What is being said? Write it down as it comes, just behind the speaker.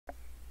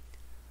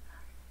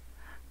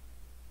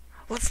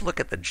Let's look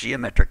at the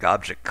geometric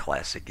object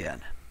class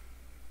again.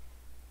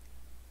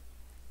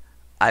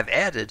 I've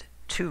added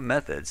two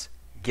methods,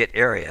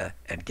 getArea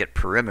and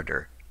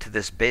getPerimeter, to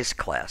this base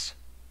class.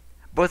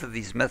 Both of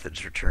these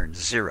methods return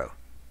 0.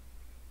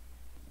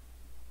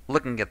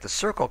 Looking at the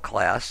circle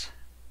class,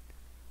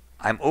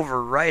 I'm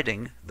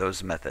overriding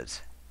those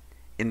methods.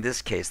 In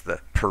this case, the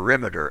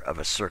perimeter of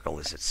a circle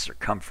is its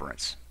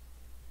circumference.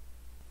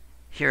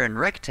 Here in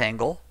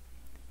rectangle,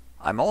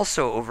 I'm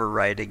also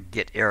overriding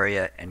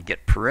getArea and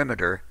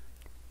getPerimeter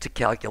to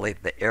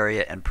calculate the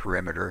area and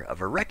perimeter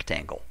of a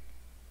rectangle.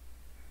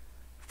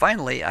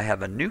 Finally, I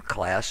have a new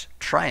class,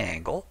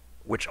 triangle,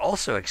 which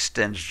also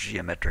extends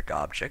geometric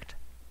object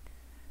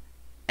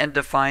and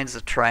defines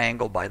a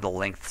triangle by the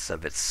lengths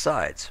of its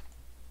sides.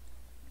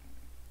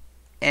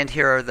 And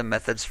here are the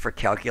methods for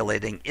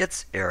calculating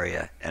its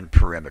area and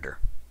perimeter.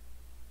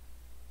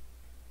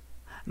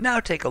 Now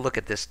take a look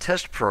at this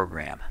test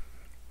program.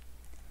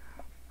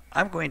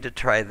 I'm going to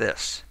try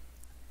this.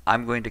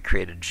 I'm going to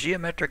create a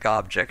geometric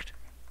object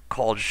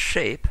called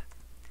shape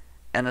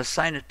and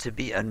assign it to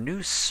be a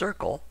new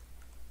circle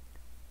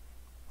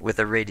with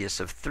a radius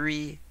of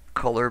 3,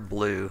 color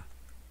blue,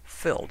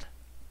 filled.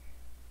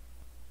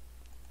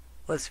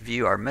 Let's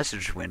view our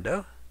message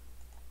window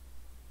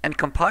and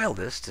compile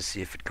this to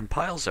see if it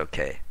compiles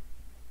okay.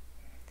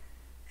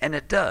 And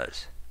it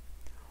does.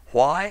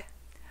 Why?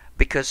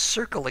 Because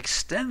circle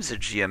extends a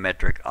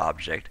geometric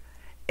object.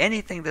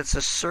 Anything that's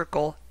a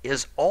circle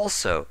is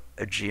also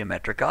a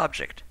geometric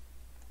object.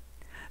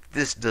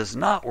 This does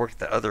not work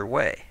the other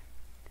way.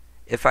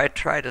 If I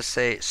try to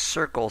say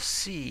circle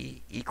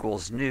C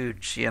equals new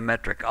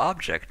geometric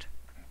object,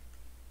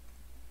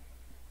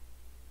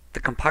 the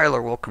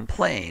compiler will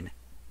complain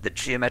that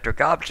geometric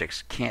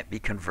objects can't be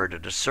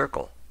converted to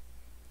circle.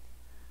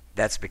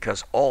 That's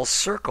because all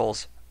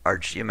circles are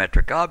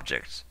geometric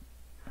objects,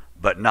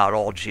 but not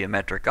all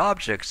geometric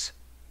objects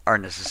are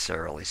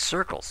necessarily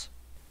circles.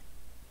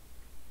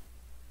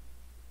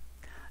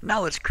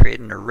 Now let's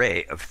create an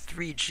array of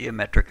 3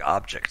 geometric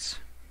objects.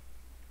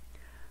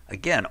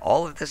 Again,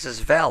 all of this is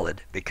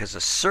valid because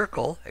a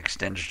circle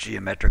extends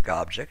geometric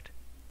object,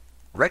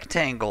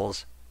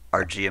 rectangles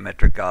are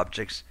geometric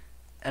objects,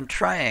 and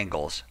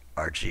triangles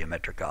are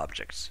geometric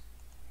objects.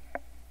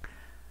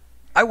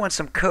 I want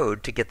some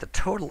code to get the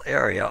total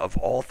area of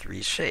all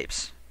 3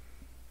 shapes.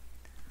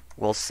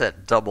 We'll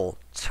set double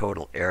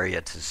total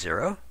area to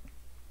 0,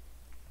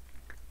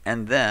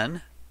 and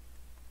then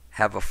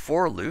have a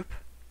for loop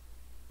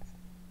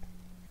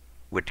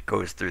which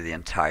goes through the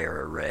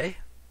entire array,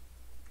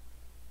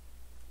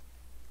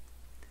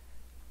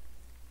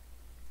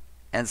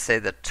 and say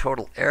that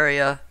total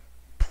area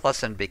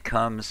plus and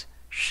becomes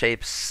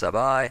shapes sub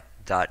I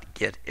dot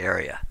get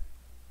area,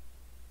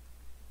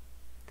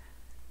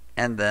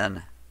 and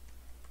then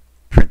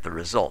print the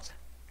result.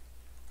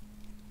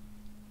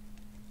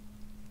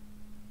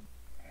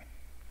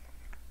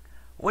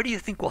 What do you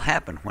think will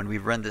happen when we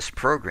run this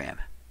program?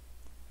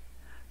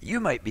 You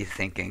might be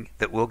thinking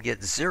that we'll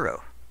get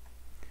 0.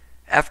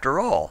 After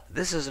all,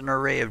 this is an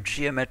array of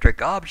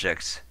geometric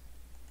objects,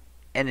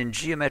 and in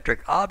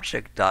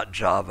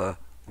geometricobject.java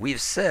we've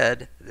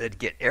said that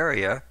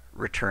getArea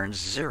returns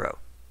 0.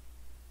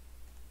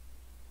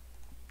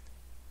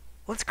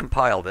 Let's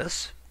compile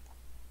this,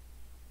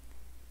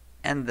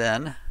 and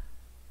then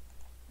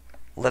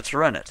let's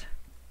run it.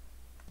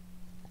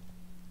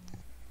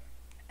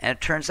 And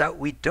it turns out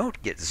we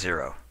don't get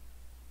 0.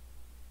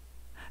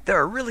 There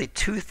are really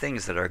 2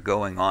 things that are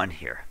going on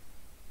here.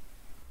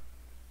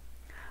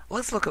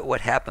 Let's look at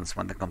what happens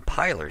when the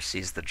compiler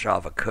sees the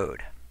Java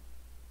code.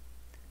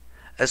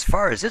 As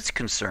far as it's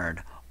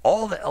concerned,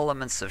 all the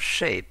elements of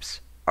shapes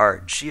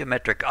are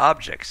geometric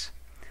objects,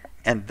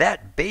 and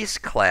that base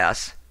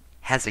class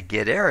has a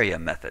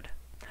getArea method.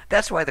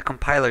 That's why the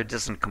compiler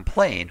doesn't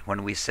complain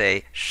when we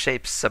say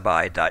shapes sub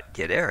I dot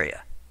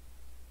getArea.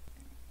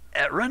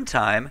 At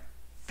runtime,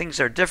 things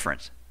are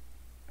different.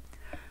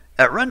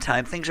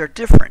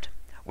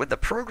 When the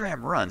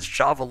program runs,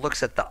 Java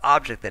looks at the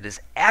object that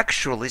is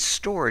actually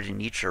stored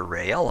in each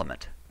array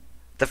element.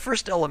 The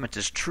first element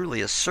is truly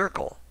a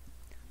circle,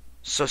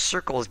 so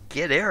circle's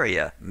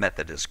getArea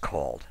method is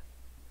called.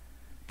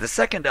 The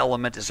second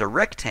element is a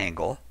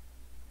rectangle,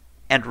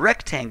 and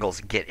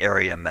rectangle's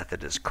getArea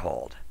method is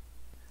called.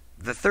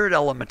 The third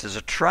element is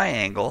a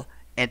triangle,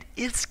 and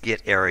its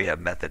getArea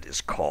method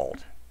is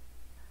called.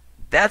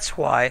 That's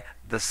why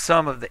the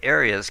sum of the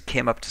areas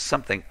came up to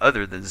something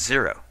other than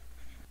 0.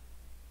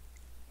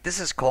 This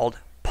is called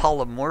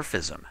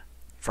polymorphism,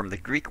 from the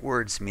Greek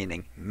words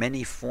meaning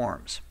many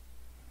forms.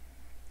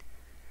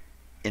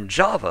 In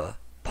Java,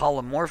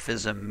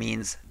 polymorphism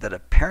means that a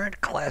parent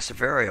class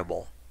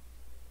variable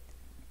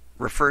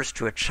refers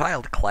to a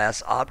child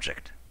class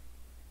object.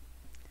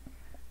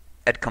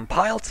 At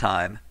compile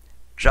time,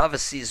 Java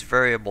sees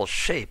variable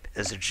shape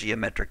as a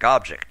geometric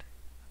object,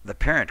 the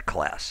parent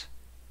class.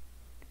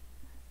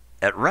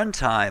 At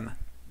runtime,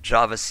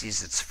 Java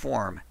sees its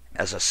form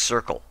as a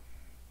circle.